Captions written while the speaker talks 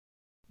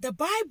The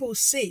Bible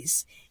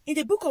says in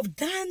the book of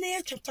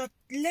Daniel chapter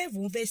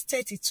 11 verse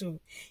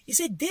 32, it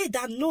said, they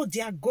that know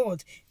their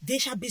God, they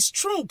shall be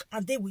strong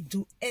and they will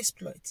do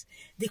exploits.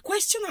 The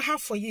question I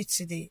have for you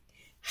today,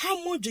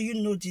 how much do you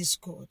know this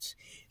God?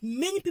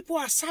 Many people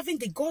are serving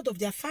the God of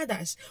their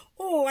fathers.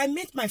 Oh, I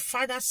met my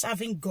father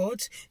serving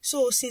God,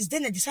 so since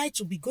then I decided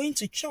to be going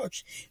to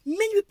church.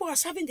 Many people are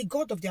serving the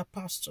God of their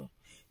pastor.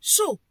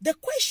 So the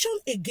question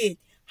again,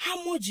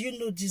 how much do you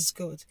know this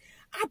God?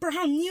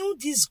 Abraham knew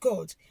this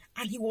God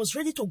and he was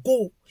ready to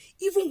go.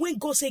 Even when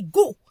God said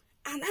go,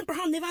 and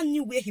Abraham never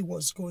knew where he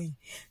was going.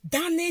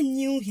 Daniel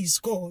knew his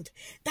God.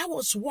 That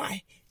was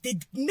why they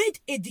made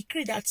a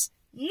decree that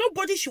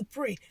nobody should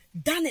pray.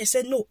 Daniel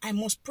said, no, I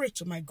must pray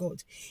to my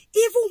God.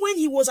 Even when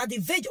he was at the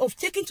verge of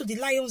taken to the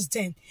lion's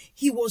den,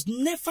 he was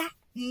never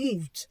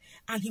moved.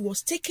 And he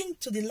was taken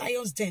to the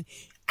lion's den.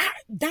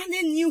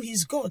 Daniel knew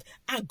his God,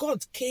 and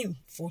God came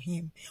for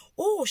him.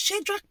 Oh,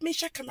 Shadrach,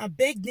 Meshach, and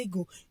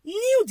Abednego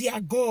knew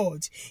their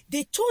God.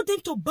 They told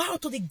them to bow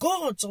to the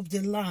gods of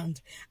the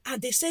land.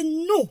 And they said,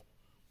 no,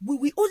 we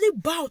will only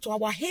bow to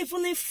our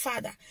heavenly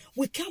Father.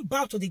 We can't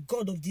bow to the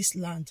God of this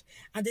land.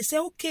 And they said,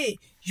 okay,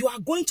 you are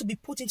going to be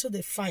put into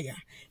the fire.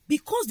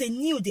 Because they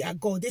knew their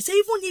God. They said,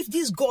 even if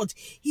this God,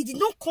 he did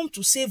not come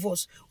to save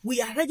us,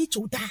 we are ready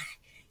to die.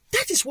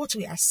 That is what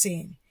we are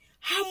saying.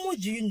 How much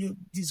do you know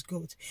this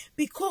God?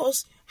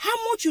 Because how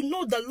much you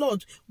know the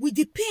Lord will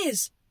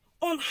depends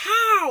on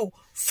how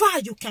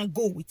far you can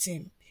go with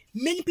him.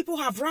 Many people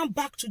have run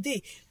back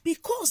today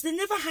because they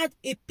never had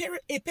a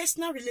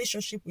personal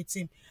relationship with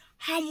him.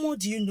 How much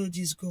do you know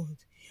this God?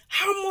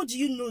 How much do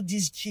you know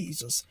this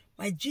Jesus?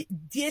 My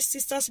dear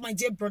sisters, my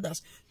dear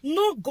brothers,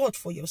 know God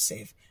for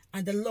yourself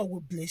and the Lord will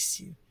bless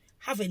you.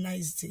 Have a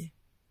nice day.